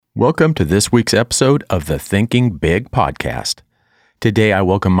Welcome to this week's episode of the Thinking Big podcast. Today, I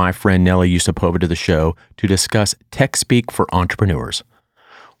welcome my friend Nelly Yusupova to the show to discuss tech speak for entrepreneurs.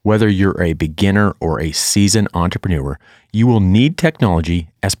 Whether you're a beginner or a seasoned entrepreneur, you will need technology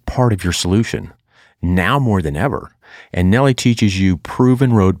as part of your solution, now more than ever. And Nelly teaches you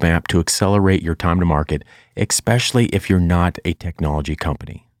proven roadmap to accelerate your time to market, especially if you're not a technology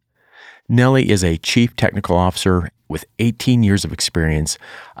company. Nelly is a chief technical officer with 18 years of experience,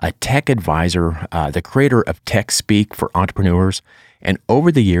 a tech advisor, the creator of Tech Speak for Entrepreneurs, and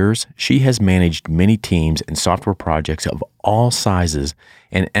over the years, she has managed many teams and software projects of all sizes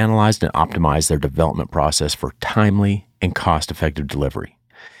and analyzed and optimized their development process for timely and cost-effective delivery.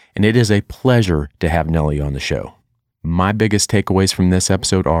 And it is a pleasure to have Nelly on the show. My biggest takeaways from this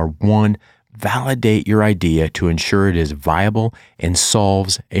episode are: 1, validate your idea to ensure it is viable and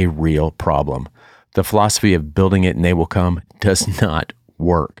solves a real problem. The philosophy of building it and they will come does not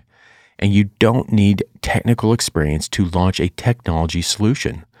work. And you don't need technical experience to launch a technology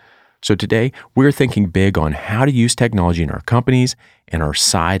solution. So today, we're thinking big on how to use technology in our companies and our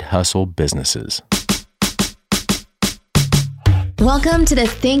side hustle businesses. Welcome to the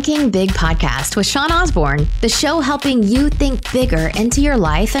Thinking Big podcast with Sean Osborne, the show helping you think bigger into your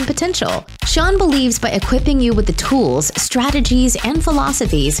life and potential. Sean believes by equipping you with the tools, strategies, and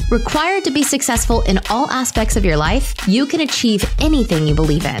philosophies required to be successful in all aspects of your life, you can achieve anything you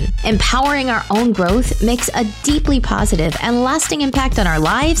believe in. Empowering our own growth makes a deeply positive and lasting impact on our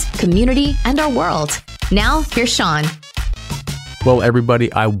lives, community, and our world. Now, here's Sean. Well,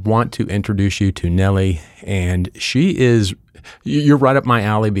 everybody, I want to introduce you to Nelly, and you're right up my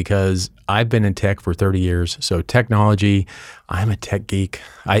alley because I've been in tech for 30 years. So technology, I'm a tech geek.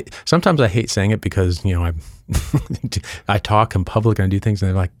 Sometimes I hate saying it because, I talk in public and I do things and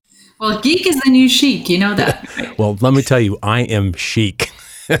they're like, well, geek is the new chic. You know that. Well, let me tell you, I am chic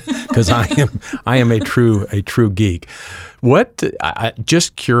because I am a true geek.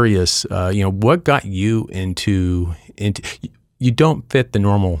 Just curious, what got you into you don't fit the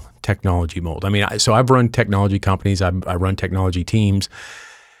normal technology mold. I mean, so I've run technology companies, I run technology teams,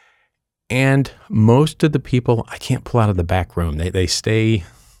 and most of the people I can't pull out of the back room. They stay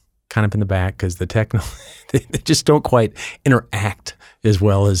kind of in the back because the they just don't quite interact as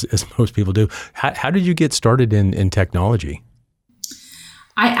well as most people do. How did you get started in technology?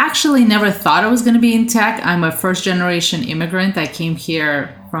 I actually never thought I was going to be in tech. I'm a first generation immigrant. I came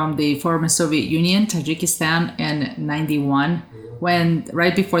here from the former Soviet Union, Tajikistan, in 91,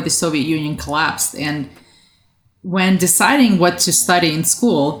 right before the Soviet Union collapsed. And when deciding what to study in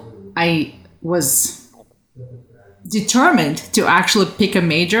school, I was determined to actually pick a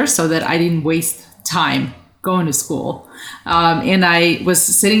major so that I didn't waste time going to school. And I was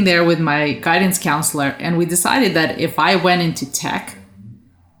sitting there with my guidance counselor, and we decided that if I went into tech,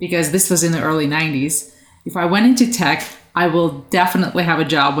 because this was in the early 90s, if I went into tech, I will definitely have a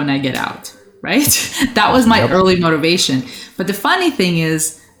job when I get out, right? That was my early motivation. But the funny thing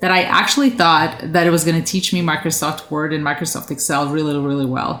is that I actually thought that it was going to teach me Microsoft Word and Microsoft Excel really, really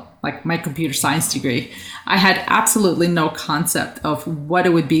well, like my computer science degree. I had absolutely no concept of what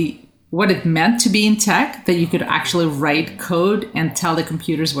it meant to be in tech, that you could actually write code and tell the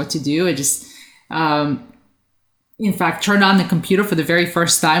computers what to do. I just, in fact, turned on the computer for the very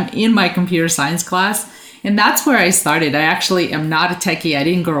first time in my computer science class. And that's where I started. I actually am not a techie. I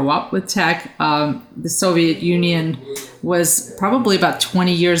didn't grow up with tech. The Soviet Union was probably about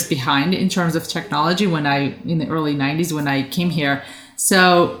 20 years behind in terms of technology in the early 90s when I came here.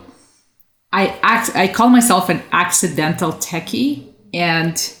 So I call myself an accidental techie,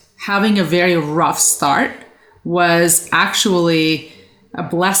 and having a very rough start was actually a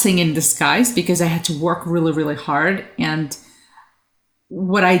blessing in disguise because I had to work really, really hard. And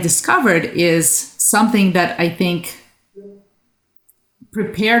what I discovered is something that I think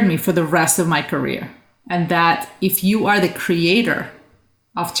prepared me for the rest of my career. And that if you are the creator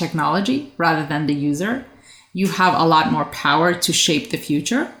of technology rather than the user, you have a lot more power to shape the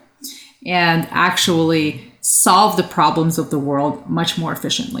future and actually solve the problems of the world much more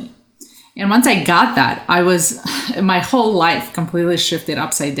efficiently. And once I got that, my whole life completely shifted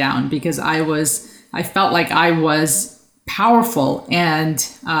upside down because I felt like I was powerful and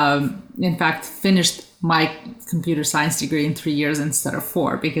in fact finished my computer science degree in 3 years instead of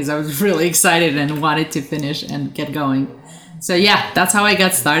 4 because I was really excited and wanted to finish and get going. So yeah, that's how I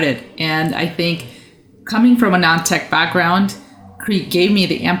got started. And I think coming from a non-tech background gave me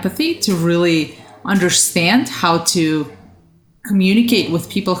the empathy to really understand how to communicate with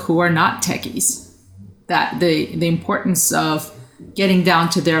people who are not techies, that the importance of getting down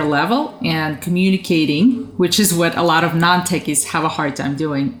to their level and communicating, which is what a lot of non-techies have a hard time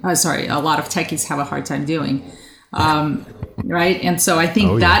doing. A lot of techies have a hard time doing. Right? And so I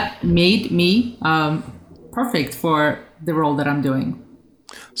think that made me perfect for the role that I'm doing.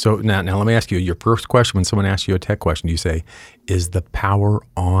 So now let me ask you, your first question, when someone asks you a tech question, do you say, is the power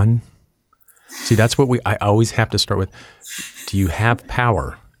on? See, that's what I always have to start with. Do you have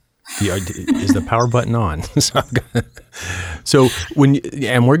power? Is the power button on? So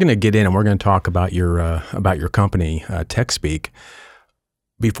and we're going to get in and we're going to talk about your company, TechSpeak.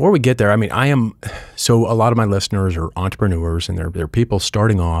 Before we get there, I mean, so a lot of my listeners are entrepreneurs and they're people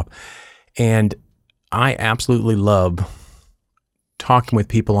starting off, and I absolutely love talking with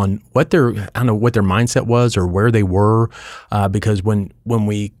people on what their mindset was or where they were, because when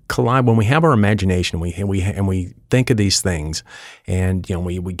we collide, when we have our imagination, we think of these things, and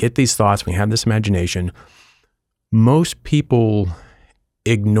we get these thoughts, we have this imagination. Most people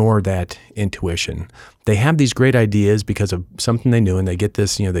ignore that intuition. They have these great ideas because of something they knew, and they get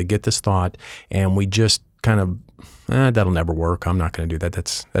this thought, and we just kind of, that'll never work. I'm not going to do that.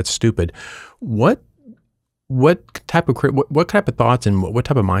 That's stupid. What type of thoughts and what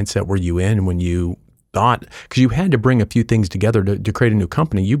type of mindset were you in when you thought, because you had to bring a few things together to create a new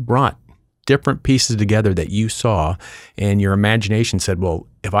company. You brought different pieces together that you saw, and your imagination said, well,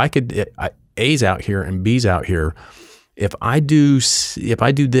 if I could, A's out here and B's out here, if I do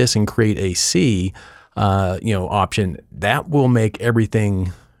this and create a C, option, that will make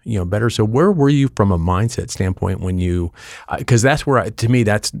everything, better. So where were you from a mindset standpoint when you, because that's where, to me,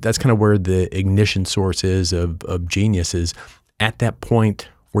 that's kind of where the ignition source is of genius, is at that point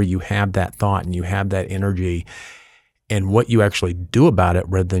where you have that thought and you have that energy, and what you actually do about it,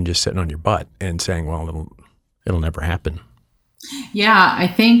 rather than just sitting on your butt and saying, well, it'll never happen. Yeah, I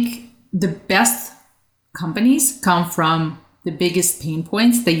think the best companies come from the biggest pain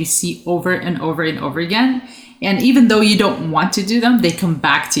points that you see over and over and over again. And even though you don't want to do them, they come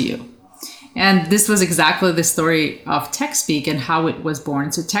back to you. And this was exactly the story of TechSpeak and how it was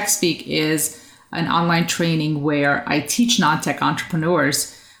born. So TechSpeak is an online training where I teach non-tech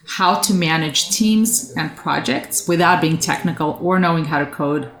entrepreneurs how to manage teams and projects without being technical or knowing how to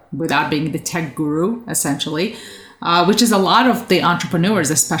code, without being the tech guru, essentially, which is a lot of the entrepreneurs,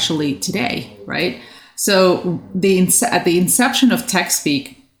 especially today, right? So at the inception of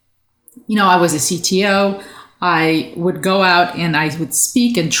TechSpeak, I was a CTO. I would go out and I would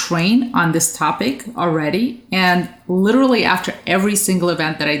speak and train on this topic already. And literally after every single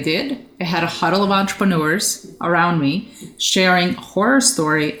event that I did, I had a huddle of entrepreneurs around me sharing horror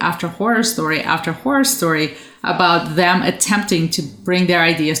story after horror story after horror story about them attempting to bring their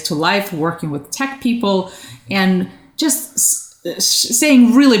ideas to life, working with tech people, and just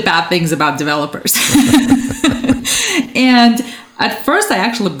saying really bad things about developers. And at first, I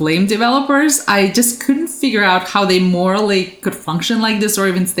actually blamed developers. I just couldn't figure out how they morally could function like this or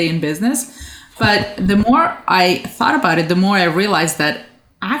even stay in business. But the more I thought about it, the more I realized that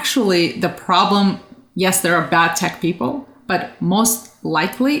actually the problem, yes, there are bad tech people, but most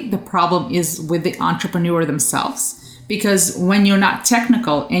likely the problem is with the entrepreneur themselves. Because when you're not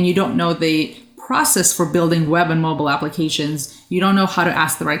technical and you don't know the process for building web and mobile applications, you don't know how to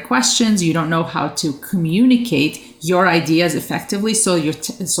ask the right questions, you don't know how to communicate your ideas effectively, so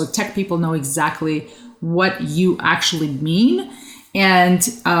tech people know exactly what you actually mean, and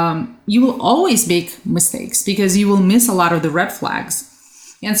you will always make mistakes because you will miss a lot of the red flags.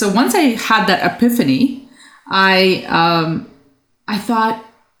 And so once I had that epiphany, I thought,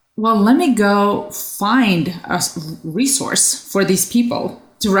 well, let me go find a resource for these people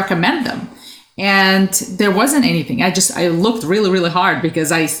to recommend them. And there wasn't anything. I looked really, really hard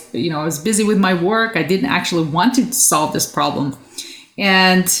because I was busy with my work. I didn't actually want to solve this problem.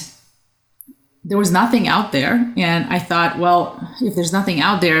 And there was nothing out there. And I thought, well, if there's nothing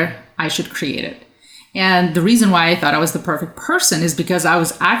out there, I should create it. And the reason why I thought I was the perfect person is because I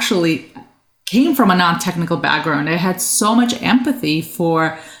was actually came from a non-technical background. I had so much empathy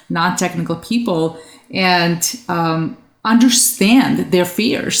for non-technical people and understand their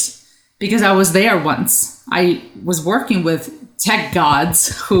fears. Because I was there once. I was working with tech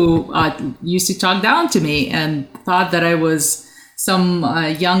gods who used to talk down to me and thought that I was some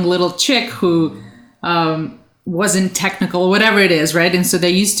young little chick who wasn't technical, whatever it is, right? And so they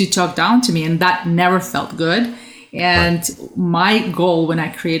used to talk down to me, and that never felt good. And my goal when I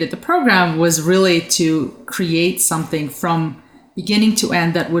created the program was really to create something from beginning to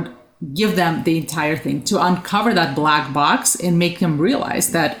end that would give them the entire thing, to uncover that black box and make them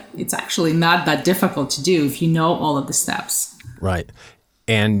realize that it's actually not that difficult to do if you know all of the steps. Right.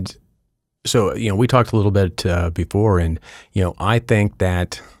 And So, we talked a little bit before, and, I think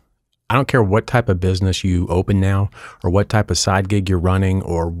that I don't care what type of business you open now or what type of side gig you're running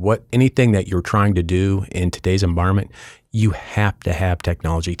or anything that you're trying to do in today's environment, you have to have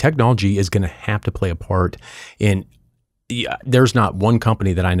technology. Technology is going to have to play a part in, there's not one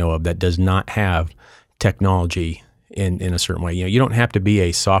company that I know of that does not have technology in a certain way. You don't have to be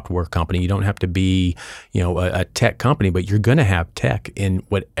a software company. You don't have to be, a tech company, but you're going to have tech in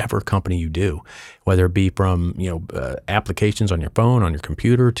whatever company you do, whether it be from, applications on your phone, on your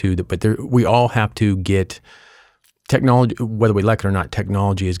computer we all have to get technology, whether we like it or not.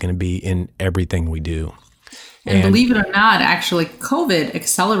 Technology is going to be in everything we do. And believe it or not, actually, COVID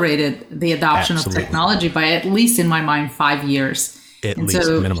accelerated the adoption of technology by at least, in my mind, 5 years. At least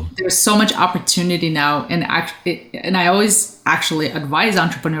minimum. There's so much opportunity now, and I always actually advise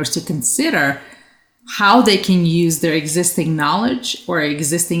entrepreneurs to consider how they can use their existing knowledge or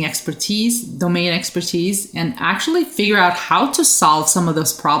existing expertise, domain expertise, and actually figure out how to solve some of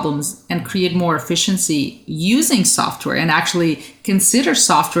those problems and create more efficiency using software, and actually consider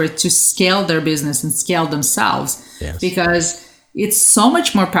software to scale their business and scale themselves. Yes. Because it's so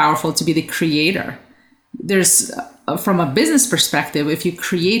much more powerful to be the creator. There's from a business perspective, if you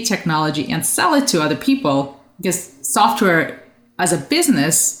create technology and sell it to other people, because software as a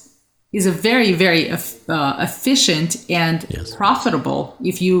business is a very, very efficient and profitable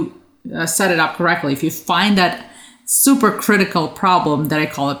if you set it up correctly. If you find that super critical problem that I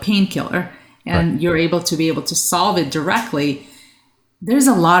call a painkiller, and you're able to solve it directly, there's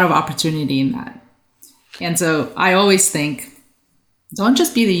a lot of opportunity in that. And so I always think, don't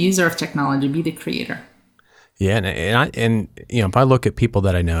just be the user of technology, be the creator. Yeah, and if I look at people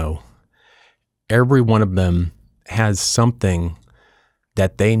that I know, every one of them has something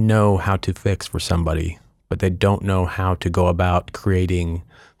that they know how to fix for somebody, but they don't know how to go about creating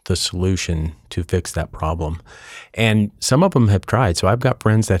the solution to fix that problem. And some of them have tried. So I've got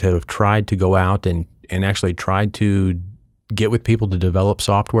friends that have tried to go out and actually tried to get with people to develop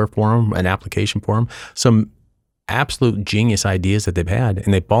software for them, an application for them. Some absolute genius ideas that they've had,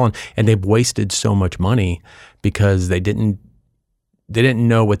 and they've fallen, and they've wasted so much money because they didn't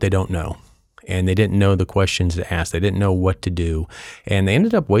know what they don't know, and they didn't know the questions to ask. They didn't know what to do, and they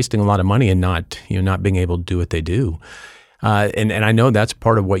ended up wasting a lot of money and not being able to do what they do. And I know that's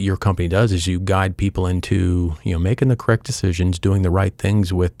part of what your company does, is you guide people into making the correct decisions, doing the right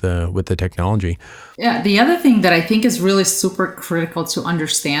things with the technology. Yeah, the other thing that I think is really super critical to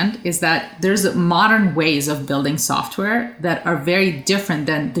understand is that there's modern ways of building software that are very different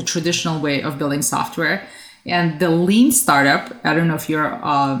than the traditional way of building software. And the lean startup, I don't know if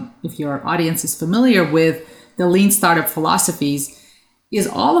your audience is familiar with the lean startup philosophies, is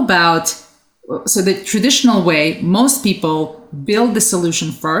all about, so the traditional way, most people build the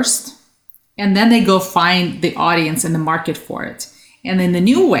solution first, and then they go find the audience and the market for it. And in the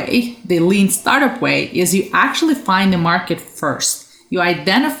new way, the lean startup way, is you actually find the market first. You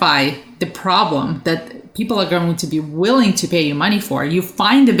identify the problem that people are going to be willing to pay you money for. You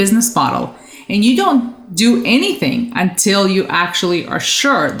find the business model, and you don't do anything until you actually are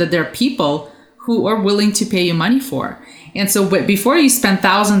sure that there are people who are willing to pay you money for. And so before you spend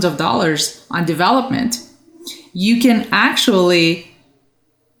thousands of dollars on development, you can actually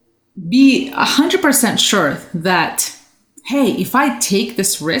be 100% sure that, hey, if I take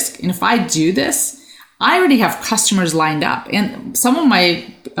this risk and if I do this, I already have customers lined up. And some of my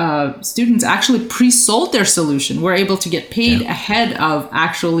students actually pre-sold their solution. We're able to get paid ahead of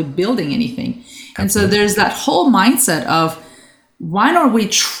actually building anything. And so there's that whole mindset of, why don't we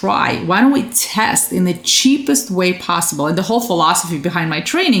try? Why don't we test in the cheapest way possible? And the whole philosophy behind my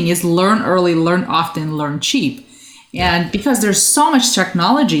training is learn early, learn often, learn cheap. And because there's so much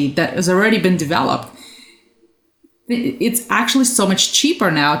technology that has already been developed, it's actually so much cheaper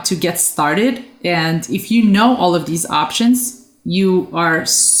now to get started. And if you know all of these options, you are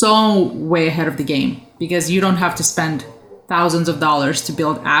so way ahead of the game, because you don't have to spend thousands of dollars to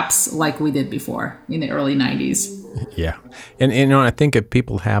build apps like we did before in the early 90s. Yeah. And I think if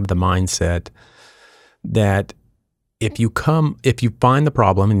people have the mindset that if you find the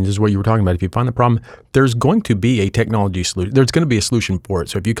problem, and this is what you were talking about, if you find the problem, there's going to be a technology solution. There's going to be a solution for it.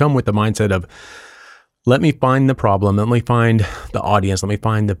 So if you come with the mindset of, let me find the problem, let me find the audience, let me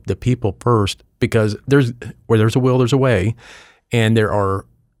find the people first, because where there's a will, there's a way, and there are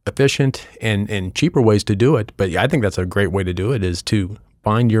efficient and cheaper ways to do it. But I think that's a great way to do it, is to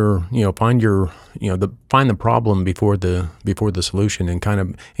find the problem before the solution, and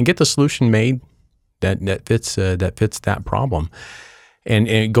get the solution made that fits that problem.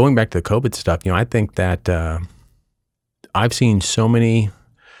 And going back to the COVID stuff, I think that I've seen so many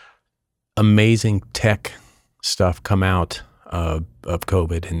amazing tech stuff come out of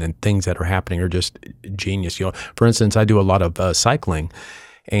COVID, and then things that are happening are just genius. For instance, I do a lot of cycling,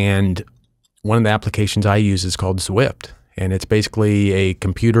 and one of the applications I use is called Zwift, and it's basically a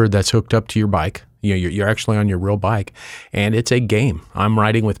computer that's hooked up to your bike. You're actually on your real bike, and it's a game. I'm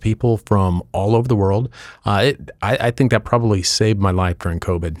riding with people from all over the world. I think that probably saved my life during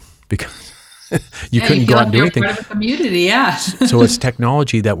COVID because you couldn't go out and do anything. Part of the community, yeah. So it's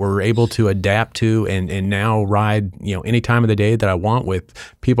technology that we're able to adapt to and now ride, any time of the day that I want with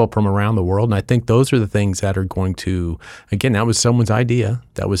people from around the world. And I think those are the things that are going to, again, that was someone's idea.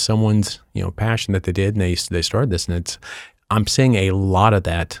 That was someone's, passion that they did, and they started this. And I'm seeing a lot of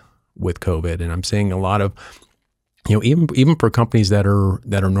that with COVID, and I'm seeing a lot of, even for companies that are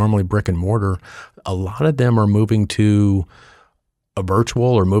normally brick and mortar, a lot of them are moving to a virtual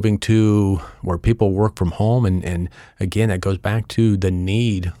or moving to where people work from home. And again, that goes back to the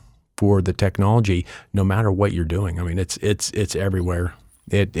need for the technology, no matter what you're doing. I mean, it's everywhere.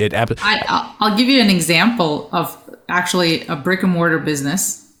 I'll give you an example of actually a brick and mortar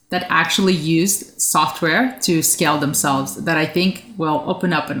business that actually used software to scale themselves that I think will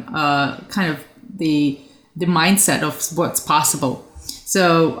open up kind of the mindset of what's possible.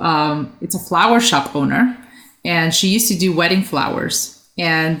 So it's a flower shop owner, and she used to do wedding flowers,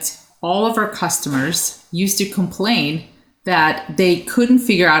 and all of her customers used to complain that they couldn't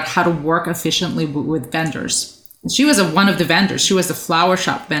figure out how to work efficiently with vendors. And she was one of the vendors. She was the flower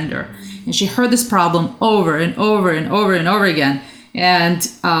shop vendor, and she heard this problem over and over and over and over again. And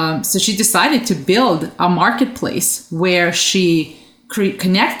so she decided to build a marketplace where she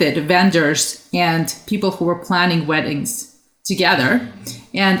connected vendors and people who were planning weddings together,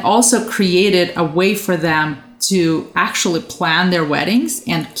 and also created a way for them to actually plan their weddings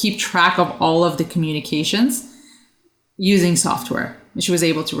and keep track of all of the communications using software. And she was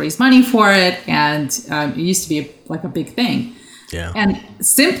able to raise money for it, and it used to be a big thing. Yeah. And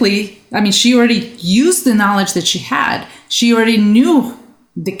simply, she already used the knowledge that she had. She already knew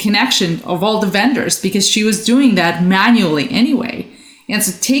the connection of all the vendors because she was doing that manually anyway. And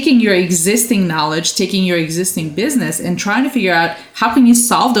so taking your existing knowledge, taking your existing business, and trying to figure out how can you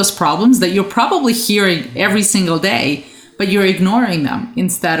solve those problems that you're probably hearing every single day, but you're ignoring them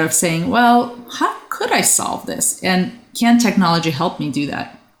instead of saying, well, how could I solve this? And can technology help me do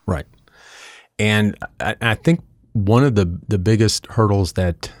that? Right. And I think one of the biggest hurdles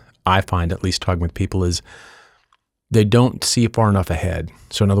that I find, at least talking with people, is they don't see far enough ahead.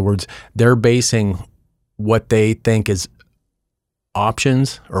 So in other words, they're basing what they think is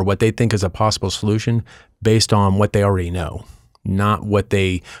options or what they think is a possible solution based on what they already know, not where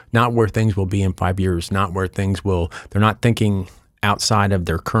things will be in 5 years, not where things will. They're not thinking outside of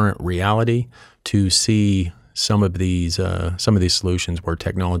their current reality to see some of these solutions where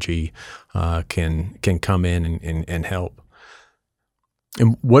technology can come in and help.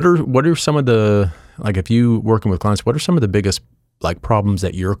 And what are some of the, if you working with clients, what are some of the biggest problems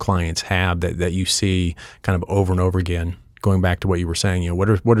that your clients have that you see kind of over and over again? Going back to what you were saying, what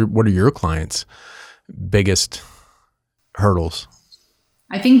are your clients' biggest hurdles?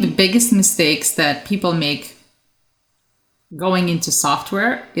 I think the biggest mistakes that people make going into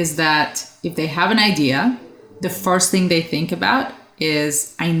software is that if they have an idea, the first thing they think about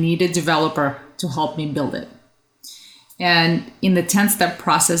is, I need a developer to help me build it. And in the 10-step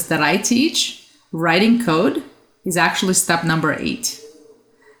process that I teach, writing code is actually step number 8.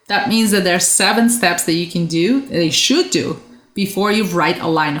 That means that there are 7 steps that you can do, that you should do, before you write a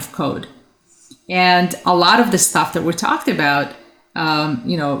line of code. And a lot of the stuff that we talked about,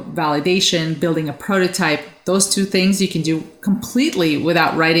 validation, building a prototype, those 2 things you can do completely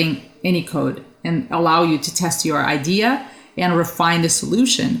without writing any code, and allow you to test your idea and refine the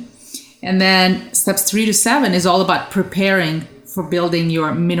solution. And then steps 3 to 7 is all about preparing for building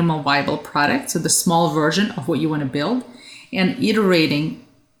your minimal viable product, so the small version of what you want to build, and iterating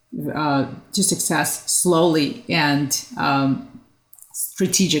to success slowly and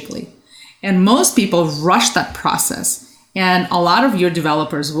strategically. And most people rush that process. And a lot of your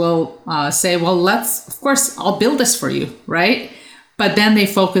developers will say, well, I'll build this for you, right? But then they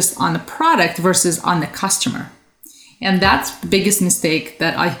focus on the product versus on the customer. And that's the biggest mistake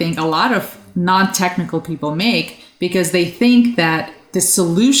that I think a lot of non-technical people make, because they think that the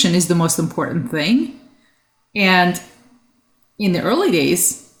solution is the most important thing. And in the early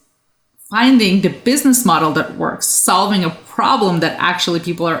days, finding the business model that works, solving a problem that actually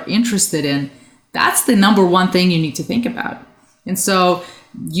people are interested in, that's the number one thing you need to think about. And so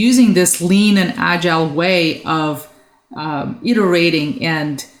using this lean and agile way of iterating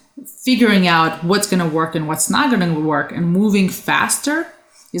and figuring out what's going to work and what's not going to work and moving faster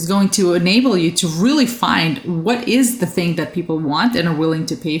is going to enable you to really find what is the thing that people want and are willing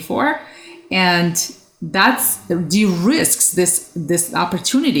to pay for. And that's de-risks this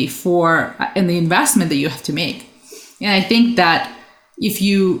opportunity for and the investment that you have to make. And I think that if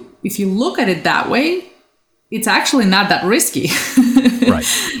you look at it that way, it's actually not that risky. Right.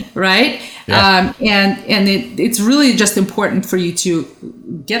 Right. Yeah. And it's really just important for you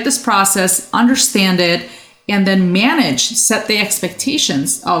to get this process, understand it, and then set the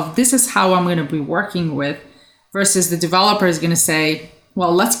expectations of this is how I'm going to be working with, versus the developer is going to say,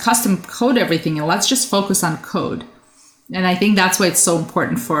 well, let's custom code everything and let's just focus on code. And I think that's why it's so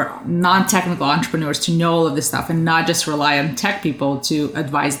important for non-technical entrepreneurs to know all of this stuff and not just rely on tech people to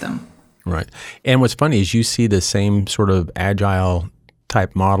advise them. Right. And what's funny is you see the same sort of agile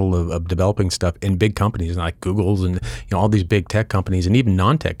type model of developing stuff in big companies like Google's and all these big tech companies and even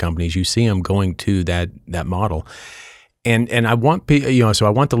non-tech companies. You see them going to that model. And I want so I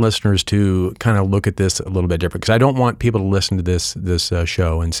want the listeners to kind of look at this a little bit different, because I don't want people to listen to this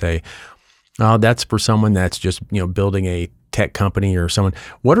show and say, "Oh, that's for someone that's just building a tech company or someone."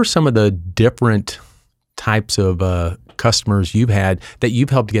 What are some of the different types of customers you've had that you've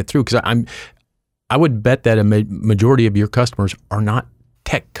helped get through? Because I would bet that a majority of your customers are not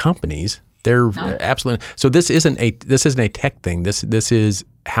tech companies. They're absolutely. So this isn't a tech thing. This is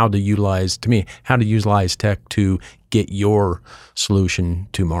how to utilize tech to get your solution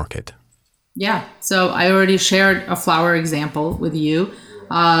to market. Yeah. So I already shared a flower example with you.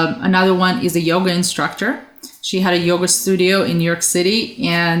 Another one is a yoga instructor. She had a yoga studio in New York City,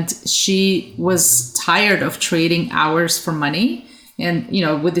 and she was tired of trading hours for money. And,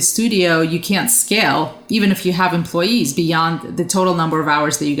 with the studio, you can't scale, even if you have employees, beyond the total number of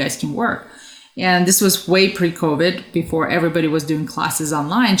hours that you guys can work. And this was way pre-COVID, before everybody was doing classes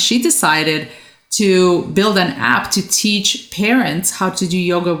online. She decided to build an app to teach parents how to do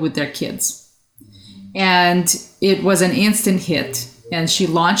yoga with their kids. And it was an instant hit. And she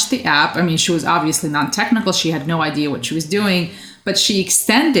launched the app. I mean, she was obviously non-technical. She had no idea what she was doing, but she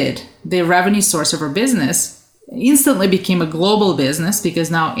extended the revenue source of her business, instantly became a global business,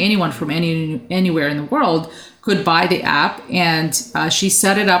 because now anyone from anywhere in the world could buy the app. And she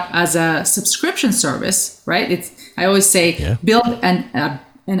set it up as a subscription service, right? I always say, build an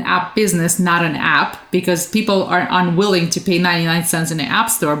app business, not an app, because people are unwilling to pay 99 cents in the app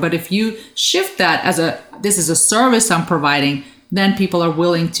store. But if you shift that as this is a service I'm providing, then people are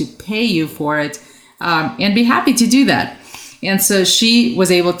willing to pay you for it and be happy to do that. And so she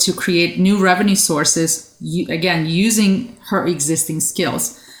was able to create new revenue sources, again, using her existing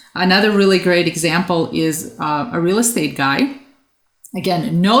skills. Another really great example is a real estate guy.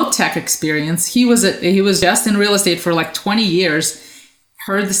 Again, no tech experience. He was just in real estate for like 20 years,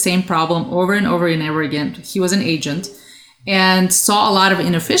 heard the same problem over and over and over again. He was an agent and saw a lot of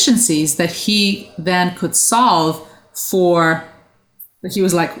inefficiencies that he then could solve for. He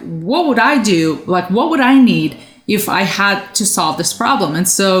was like, what would I do? Like, what would I need if I had to solve this problem? And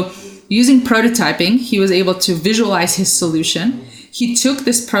so using prototyping, he was able to visualize his solution. He took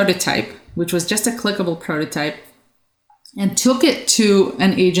this prototype, which was just a clickable prototype, and took it to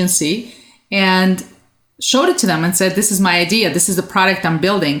an agency and showed it to them and said, this is my idea. This is the product I'm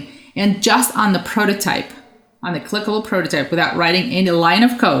building. And just on the prototype, on the clickable prototype, without writing any line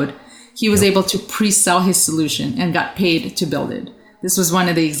of code, he was able to pre-sell his solution and got paid to build it. This was one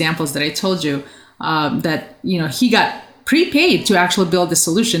of the examples that I told you that, he got prepaid to actually build the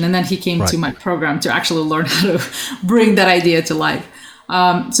solution. And then he came to my program to actually learn how to bring that idea to life.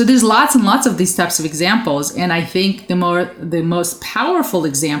 So there's lots and lots of these types of examples. And I think the most powerful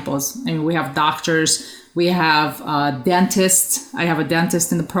examples, we have doctors, we have dentists. I have a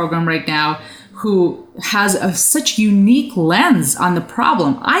dentist in the program right now who has such unique lens on the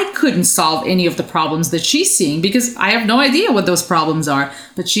problem. I couldn't solve any of the problems that she's seeing because I have no idea what those problems are.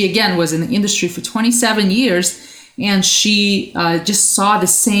 But she, again, was in the industry for 27 years, and she just saw the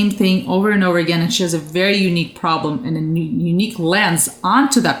same thing over and over again. And she has a very unique problem and a unique lens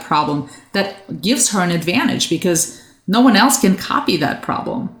onto that problem that gives her an advantage because no one else can copy that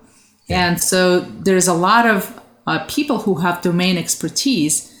problem. And so there's a lot of people who have domain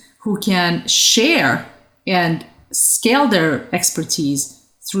expertise who can share and scale their expertise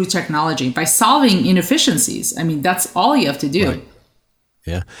through technology by solving inefficiencies. That's all you have to do. Right.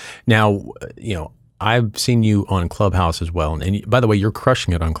 Yeah. Now, I've seen you on Clubhouse as well. And by the way, you're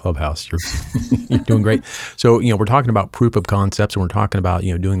crushing it on Clubhouse. You're doing great. So, we're talking about proof of concepts and we're talking about,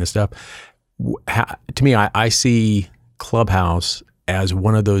 doing this stuff. To me, I see Clubhouse as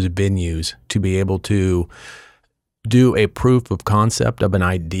one of those venues to be able to do a proof of concept of an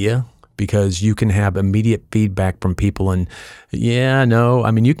idea, because you can have immediate feedback from people. And yeah, no, I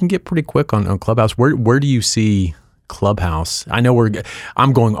mean, you can get pretty quick on Clubhouse. Where do you see Clubhouse? I know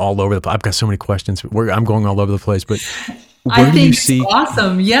I'm going all over the place. I've got so many questions. I'm going all over the place, but where do you see? It's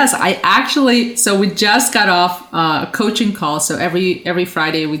awesome. Yes, so we just got off a coaching call. So every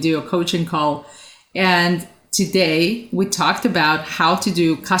Friday we do a coaching call. And today we talked about how to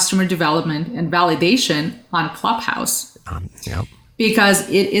do customer development and validation on Clubhouse. Yep. Because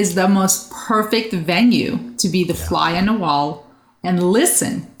it is the most perfect venue to be the fly on the wall and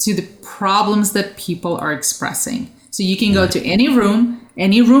listen to the problems that people are expressing. So you can go to any room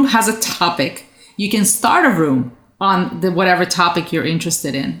has a topic. You can start a room on whatever topic you're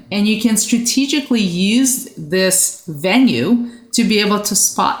interested in. And you can strategically use this venue to be able to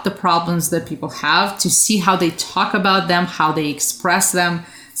spot the problems that people have, to see how they talk about them, how they express them.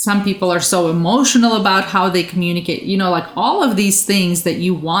 Some people are so emotional about how they communicate, like all of these things that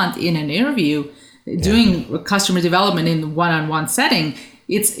you want in an interview, doing customer development in one-on-one setting.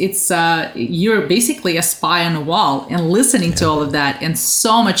 You're basically a spy on a wall and listening to all of that. And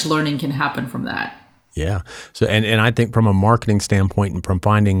so much learning can happen from that. Yeah. So, and I think from a marketing standpoint and from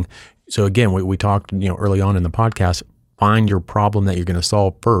finding, so again, we talked, early on in the podcast, find your problem that you're going to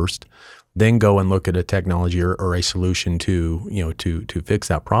solve first, then go and look at a technology or a solution to fix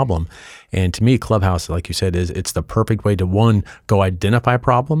that problem. And to me, Clubhouse, like you said, it's the perfect way to, one, go identify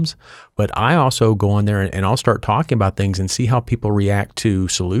problems, but I also go on there and I'll start talking about things and see how people react to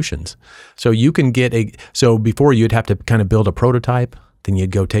solutions. So you can so before you'd have to kind of build a prototype, then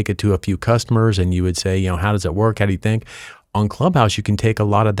you'd go take it to a few customers and you would say, how does it work? How do you think? On Clubhouse, you can take a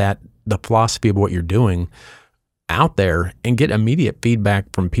lot of that, the philosophy of what you're doing out there and get immediate feedback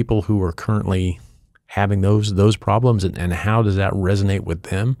from people who are currently having those problems and how does that resonate with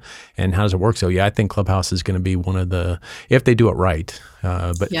them and how does it work? So I think Clubhouse is going to be one of the, if they do it right.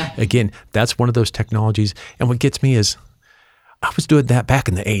 Again, that's one of those technologies. And what gets me is, I was doing that back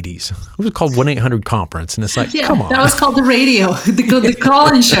in the 80s. It was called 1-800-CONFERENCE. And it's like, come on. That was called the radio, the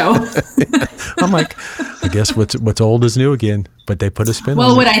call-in show. I'm like, I guess what's old is new again. But they put a spin on it.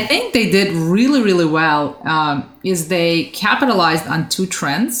 Well, what I think they did really, really well is they capitalized on two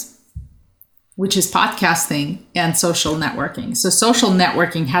trends, which is podcasting and social networking. So social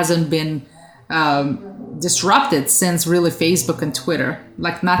networking hasn't been disrupted since really Facebook and Twitter.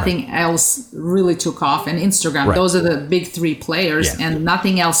 Like nothing else really took off, and Instagram. Right. Those are the big three players, and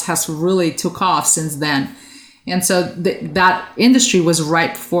nothing else has really took off since then. And so that industry was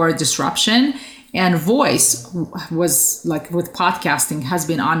ripe for disruption. And voice was, like with podcasting, has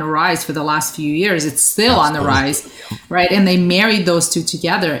been on the rise for the last few years. It's still on the rise, right? And they married those two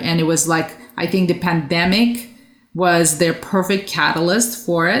together. And it was like, I think the pandemic was their perfect catalyst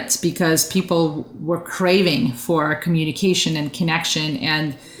for it because people were craving for communication and connection.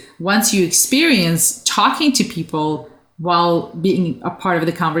 And once you experience talking to people while being a part of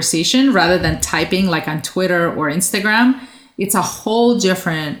the conversation rather than typing like on Twitter or Instagram, it's a whole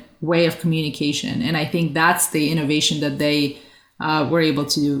different way of communication. And I think that's the innovation that they were able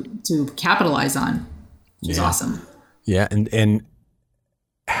to capitalize on, which is awesome. Yeah. And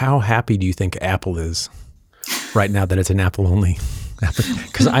how happy do you think Apple is right now that it's an Apple only?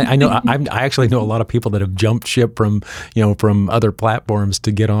 Because I know I actually know a lot of people that have jumped ship from other platforms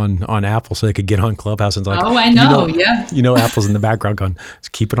to get on Apple so they could get on Clubhouse. And it's like, oh, I know, Apple's in the background going,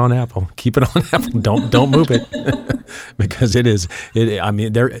 keep it on Apple, don't move it, because it is. I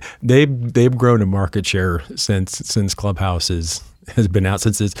mean, they've grown a market share since Clubhouse has been out.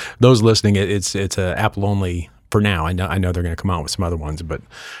 Since it's those listening, it's a Apple only. For now, I know they're going to come out with some other ones, but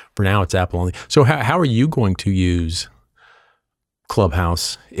for now it's Apple only. So how are you going to use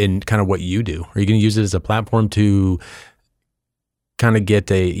Clubhouse in kind of what you do? Are you going to use it as a platform to kind of get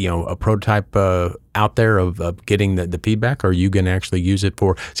a prototype out there of getting the feedback? Or are you going to actually use it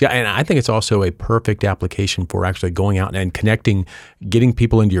for? See, and I think it's also a perfect application for actually going out and connecting, getting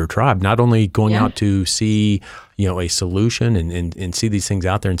people into your tribe. Not only going out to see a solution and see these things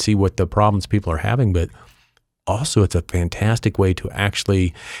out there and see what the problems people are having, but also, it's a fantastic way to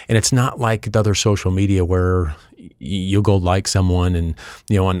actually, and it's not like the other social media where you'll go like someone and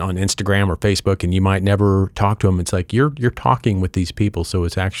on Instagram or Facebook, and you might never talk to them. It's like you're talking with these people, so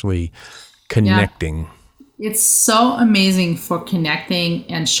it's actually connecting. Yeah. It's so amazing for connecting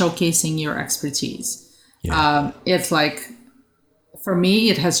and showcasing your expertise. Yeah. It's like, for me,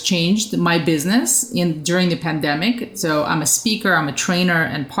 it has changed my business during the pandemic. So I'm a speaker, I'm a trainer,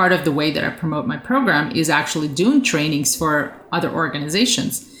 and part of the way that I promote my program is actually doing trainings for other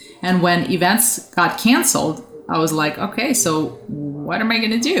organizations. And when events got canceled, I was like, okay, so what am I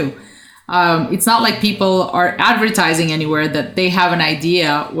going to do? It's not like people are advertising anywhere that they have an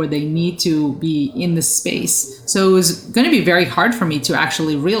idea or they need to be in the space. So it was going to be very hard for me to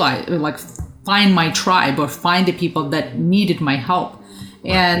actually realize, like, find my tribe or find the people that needed my help.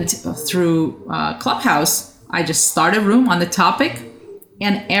 And through Clubhouse, I just start a room on the topic,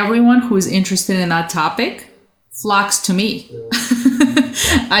 and everyone who is interested in that topic flocks to me.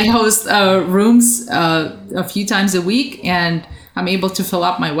 I host rooms a few times a week, and I'm able to fill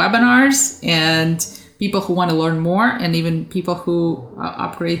up my webinars, and people who want to learn more, and even people who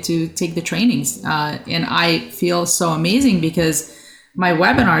upgrade to take the trainings. And I feel so amazing because my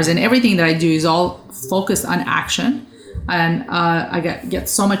webinars and everything that I do is all focused on action. And I get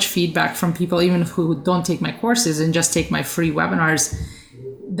so much feedback from people, even who don't take my courses and just take my free webinars,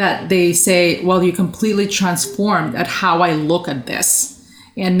 that they say, well, you completely transformed at how I look at this.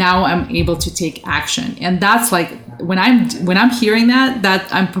 And now I'm able to take action. And that's like, when I'm hearing that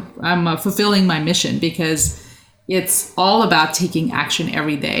I'm fulfilling my mission, because it's all about taking action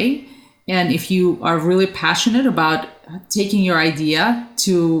every day. And if you are really passionate about taking your idea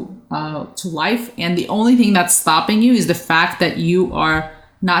to life, and the only thing that's stopping you is the fact that you are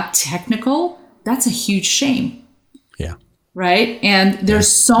not technical, that's a huge shame. Yeah. Right? And there's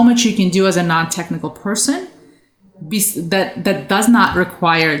so much you can do as a non-technical person that does not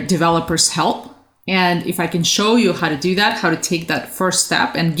require developers' help. And if I can show you how to do that, how to take that first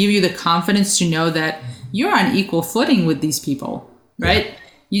step and give you the confidence to know that you're on equal footing with these people, right? Yeah.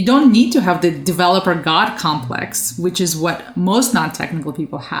 You don't need to have the developer God complex, which is what most non-technical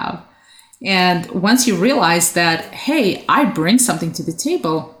people have. And once you realize that, hey, I bring something to the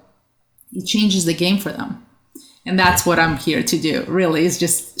table, it changes the game for them. And that's what I'm here to do, really, is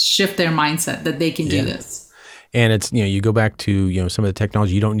just shift their mindset that they can do this. And it's, you go back to, some of the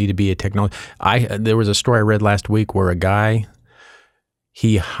technology, you don't need to be a technology. There was a story I read last week where a guy,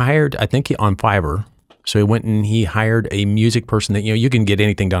 he hired, I think on Fiverr. So he went and he hired a music person that, you can get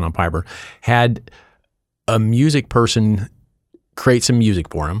anything done on Fiverr, had a music person create some music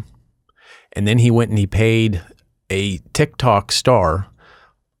for him. And then he went and he paid a TikTok star,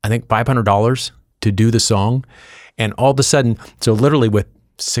 I think $500 to do the song. And all of a sudden, so literally with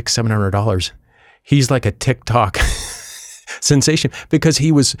 $600-700, he's like a TikTok sensation, because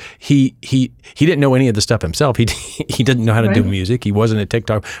he didn't know any of the stuff himself. He didn't know how to do music. He wasn't a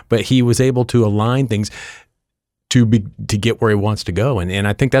TikTok, but he was able to align things to get where he wants to go. And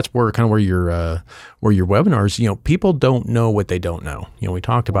I think that's where your webinars, people don't know what they don't know. We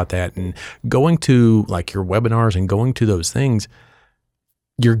talked about that, and going to like your webinars and going to those things,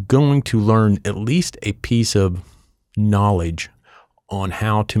 you're going to learn at least a piece of knowledge on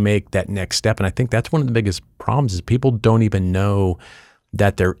how to make that next step. And I think that's one of the biggest problems, is people don't even know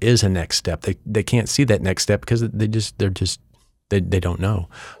that there is a next step. They can't see that next step because they don't know.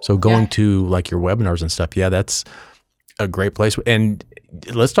 So going to like your webinars and stuff, that's a great place. And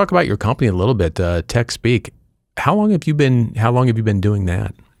let's talk about your company a little bit, TechSpeak. How long have you been doing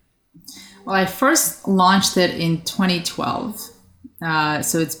that? Well, I first launched it in 2012.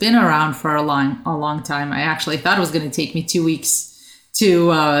 So it's been around for a long time. I actually thought it was going to take me 2 weeks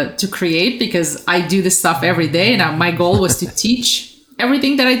to create, because I do this stuff every day, and my goal was to teach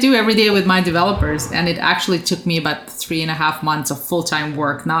everything that I do every day with my developers. And it actually took me about 3.5 months of full-time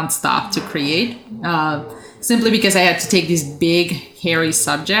work nonstop to create, simply because I had to take these big, hairy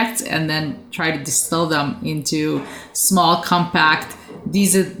subjects and then try to distill them into small, compact,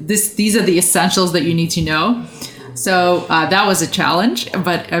 these are the essentials that you need to know. So that was a challenge,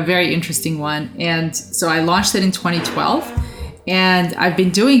 but a very interesting one. And so I launched it in 2012. And I've been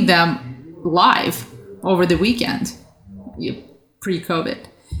doing them live over the weekend, pre-COVID.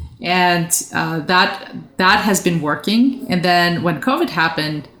 And that has been working. And then when COVID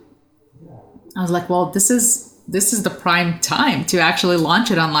happened, I was like, well, this is the prime time to actually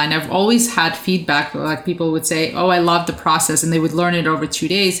launch it online. I've always had feedback, like people would say, oh, I love the process, and they would learn it over 2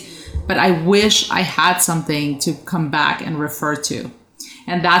 days. But I wish I had something to come back and refer to.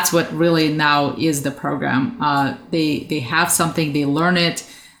 And that's what really now is the program. They have something, they learn it.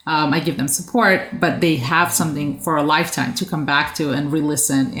 I give them support, but they have something for a lifetime to come back to and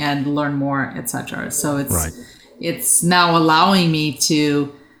re-listen and learn more, etc. So it's now allowing me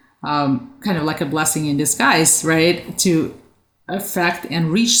to kind of like a blessing in disguise, right? To affect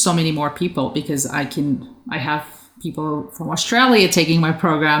and reach so many more people, because I have people from Australia taking my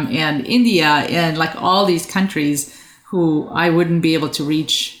program, and India, and like all these countries who I wouldn't be able to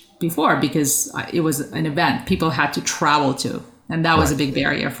reach before, because it was an event people had to travel to. And that was a big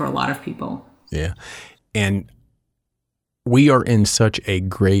barrier for a lot of people. Yeah. And we are in such a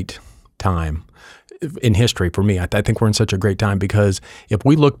great time. in history for me. I think we're in such a great time because if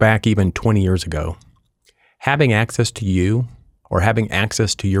we look back even 20 years ago, having access to you or having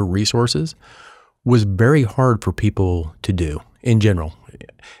access to your resources was very hard for people to do in general.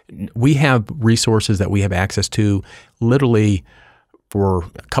 We have resources that we have access to literally for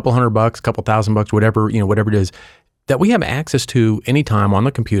a couple $100, couple $1,000, whatever it is, that we have access to anytime on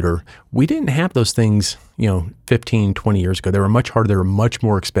the computer. We didn't have those things, 15, 20 years ago. They were much harder. They were much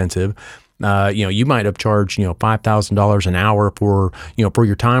more expensive. You might have charged, $5,000 an hour for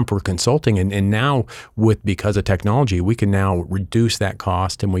your time for consulting. And now because of technology, we can now reduce that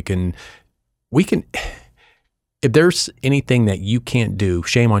cost, and we can, if there's anything that you can't do,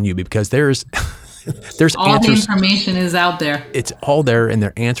 shame on you, because there's all answers. The information is out there. It's all there, and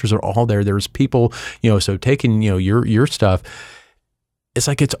their answers are all there. There's people, so taking, your stuff, it's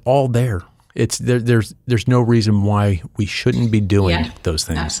like it's all there. It's there. There's no reason why we shouldn't be doing those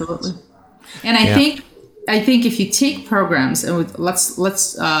things. Absolutely. And I think if you take programs, and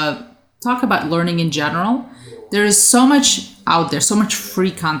let's talk about learning in general. There is so much out there, so much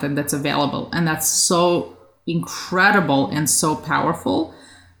free content that's available, and that's so incredible and so powerful.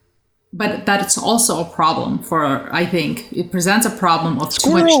 But that's also a problem I think it presents a problem of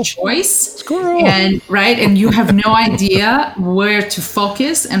too much choice. And you have no idea where to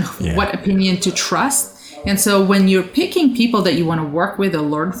focus and what opinion to trust. And so when you're picking people that you want to work with or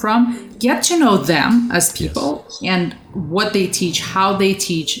learn from, get to know them as people and what they teach, how they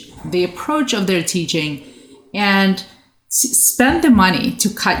teach, the approach of their teaching, and spend the money to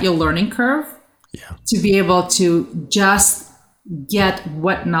cut your learning curve to be able to just get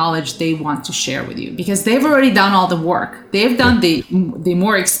what knowledge they want to share with you, because they've already done all the work. They've done the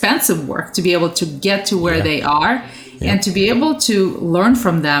more expensive work to be able to get to where they are, and to be able to learn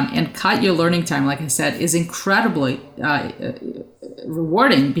from them and cut your learning time, like I said, is incredibly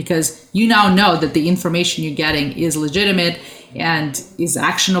rewarding, because you now know that the information you're getting is legitimate and is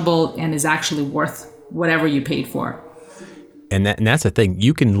actionable and is actually worth whatever you paid for. And that's the thing.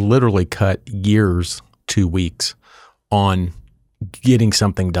 You can literally cut years to weeks on getting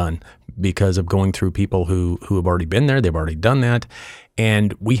something done because of going through people who have already been there. They've already done that.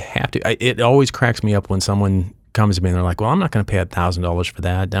 And we have to, it always cracks me up when someone comes to me and they're like, well, I'm not going to pay $1,000 for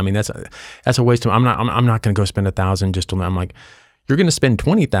that. I mean, that's a waste of, I'm not going to go spend $1,000 just to learn. I'm like, you're going to spend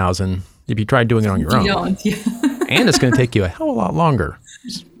 $20,000 if you try doing it on your own. And it's going to take you a hell of a lot longer.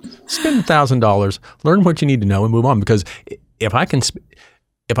 Spend $1,000, learn what you need to know, and move on. Because if I can spend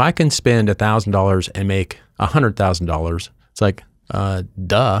 $1,000 and make $100,000, it's like,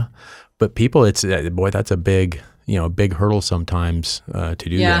 duh. But people, it's that's a big hurdle sometimes to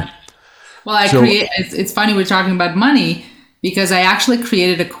do that. Well, it's funny we're talking about money, because I actually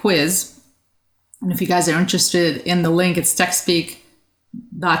created a quiz. And if you guys are interested in the link, it's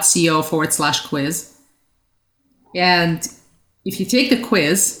techspeak.co/quiz. And if you take the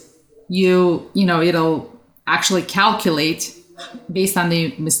quiz, it'll actually calculate, based on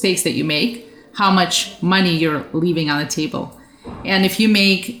the mistakes that you make, how much money you're leaving on the table. And if you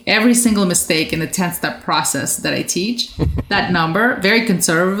make every single mistake in the 10-step process that I teach, that number, very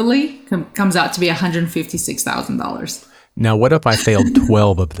conservatively, comes out to be $156,000. Now, what if I failed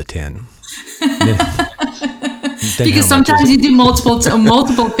 12 of the 10? Because sometimes you do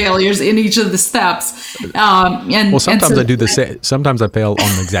multiple failures in each of the steps. Sometimes I do the same. Sometimes I fail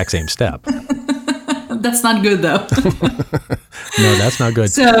on the exact same step. That's not good, though. No, that's not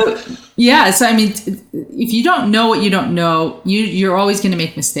good. So I mean, if you don't know what you don't know, you're always going to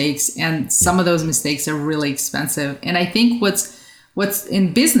make mistakes, and some of those mistakes are really expensive. And I think what's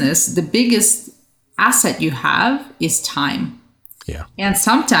in business, the biggest asset you have is time. Yeah. And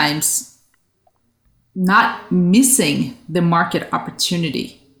sometimes not missing the market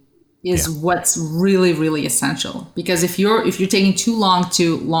opportunity is what's really, really essential. Because if you're taking too long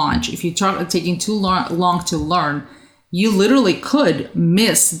to launch, if you're taking too long to learn, you literally could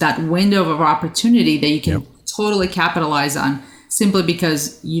miss that window of opportunity that you can totally capitalize on, simply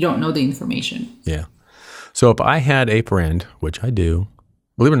because you don't know the information. Yeah. So if I had a friend, which I do,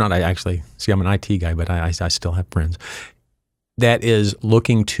 believe it or not, I'm an IT guy, but I still have friends, that is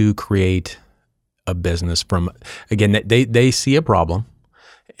looking to create a business from, again, they see a problem,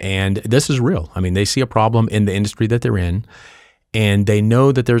 and this is real. I mean, they see a problem in the industry that they're in, and they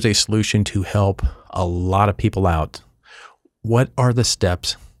know that there's a solution to help a lot of people out. What are the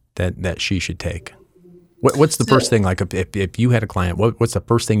steps that she should take? What's the first thing, like if you had a client, what's the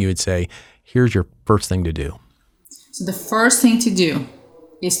first thing you would say, here's your first thing to do? So the first thing to do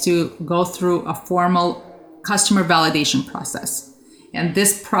is to go through a formal customer validation process. And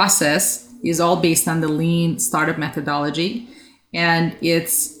this process is all based on the lean startup methodology. and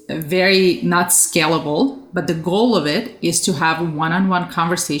it's very not scalable, but the goal of it is to have one-on-one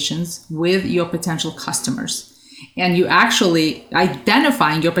conversations with your potential customers. And you actually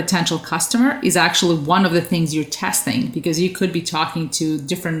identifying your potential customer is actually one of the things you're testing, because you could be talking to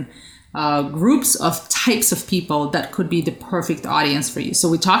different groups of types of people that could be the perfect audience for you. So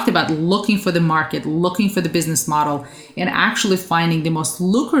we talked about looking for the market, looking for the business model, and actually finding the most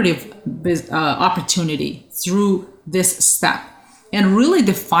lucrative opportunity through this step, and really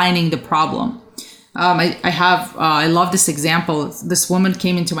defining the problem. I love this example. This woman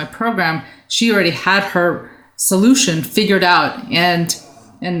came into my program. She already had her solution figured out, and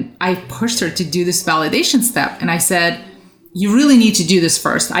I pushed her to do this validation step. And I said, you really need to do this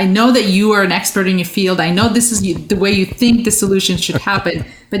first. I know that you are an expert in your field. I know this is the way you think the solution should happen,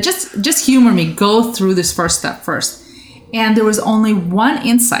 but just humor me. Go through this first step first. And there was only one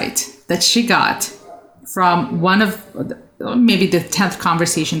insight that she got from one of maybe the 10th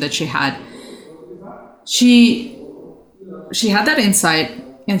conversation that she had. She had that insight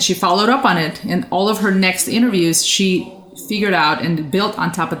and she followed up on it. And all of her next interviews, she figured out and built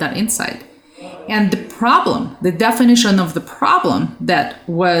on top of that insight. And the definition of the problem that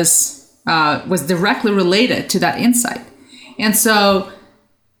was directly related to that insight. And so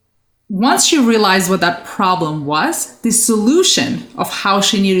once she realized what that problem was, the solution of how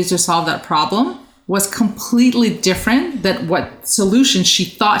she needed to solve that problem was completely different than what solution she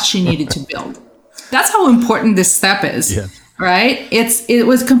thought she needed to build. That's how important this step is, right? It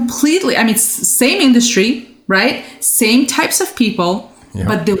was completely, same industry, right? Same types of people. Yeah.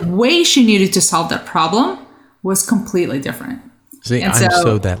 But the way she needed to solve that problem was completely different. See,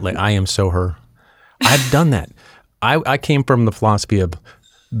 I am so her. I've done that. I came from the philosophy of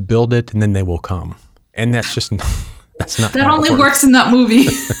build it and then they will come. And that's not that only works in that movie.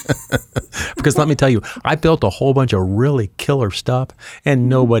 Because let me tell you, I built a whole bunch of really killer stuff and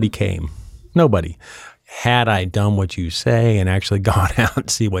nobody came. Nobody. Had I done what you say and actually gone out and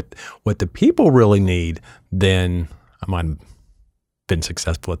see what the people really need, then I might have been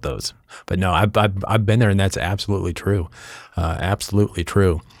successful at those. But no, I've been there, and that's absolutely true. Absolutely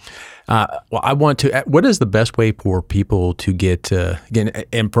true. Well, I want to. What is the best way for people to get again?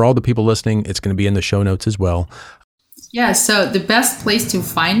 And for all the people listening, it's going to be in the show notes as well. Yeah. So the best place to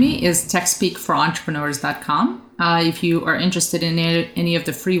find me is TechSpeakForEntrepreneurs.com. If you are interested in any of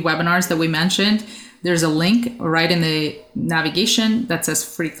the free webinars that we mentioned, there's a link right in the navigation that says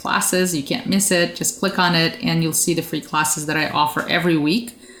free classes. You can't miss it. Just click on it and you'll see the free classes that I offer every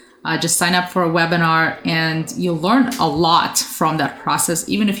week. Just sign up for a webinar and you'll learn a lot from that process,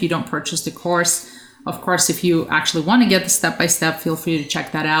 even if you don't purchase the course. Of course, if you actually want to get the step-by-step, feel free to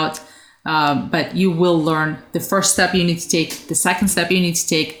check that out. But you will learn the first step you need to take, the second step you need to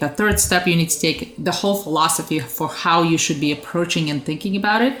take, the third step you need to take, the whole philosophy for how you should be approaching and thinking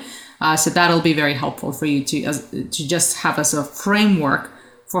about it. So that'll be very helpful for you to just have as a framework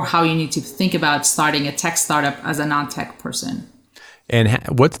for how you need to think about starting a tech startup as a non-tech person. And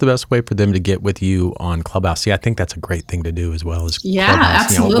what's the best way for them to get with you on Clubhouse? See, I think that's a great thing to do as well. As Clubhouse.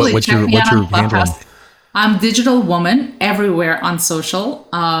 Absolutely. What's your handle? I'm Digital Woman everywhere on social.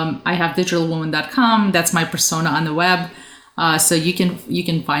 I have digitalwoman.com. That's my persona on the web. So you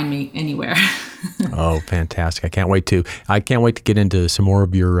can find me anywhere. Oh, fantastic! I can't wait to get into some more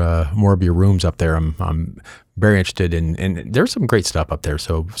of your rooms up there. I'm very interested and there's some great stuff up there.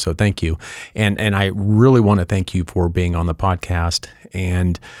 So thank you, and I really want to thank you for being on the podcast,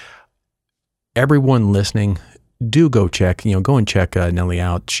 and everyone listening. Do go and check Nelly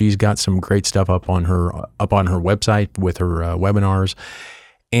out. She's got some great stuff up on her website with her webinars,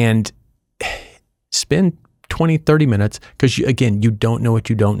 and spend 20, 30 minutes, because you don't know what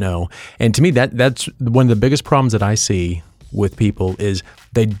you don't know. And to me, that's one of the biggest problems that I see with people is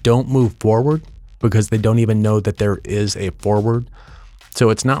they don't move forward because they don't even know that there is a forward. So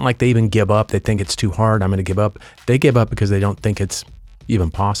it's not like they even give up. They think it's too hard. I'm going to give up. They give up because they don't think it's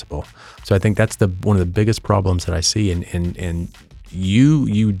even possible. So I think that's one of the biggest problems that I see. And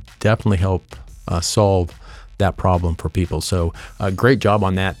you definitely help solve that problem for people. So great job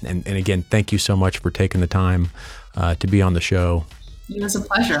on that. And again, thank you so much for taking the time to be on the show. It was a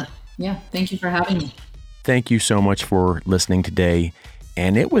pleasure. Yeah. Thank you for having me. Thank you so much for listening today.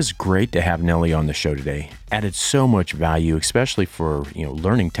 And it was great to have Nelly on the show today. Added so much value, especially for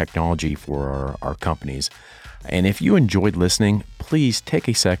learning technology for our companies. And if you enjoyed listening, please take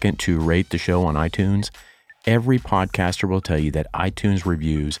a second to rate the show on iTunes. Every podcaster will tell you that iTunes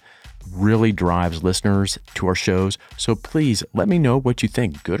reviews really drives listeners to our shows. So please let me know what you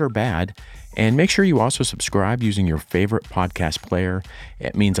think, good or bad. And make sure you also subscribe using your favorite podcast player.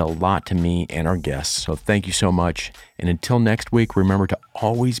 It means a lot to me and our guests. So thank you so much. And until next week, remember to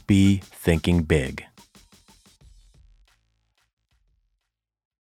always be thinking big.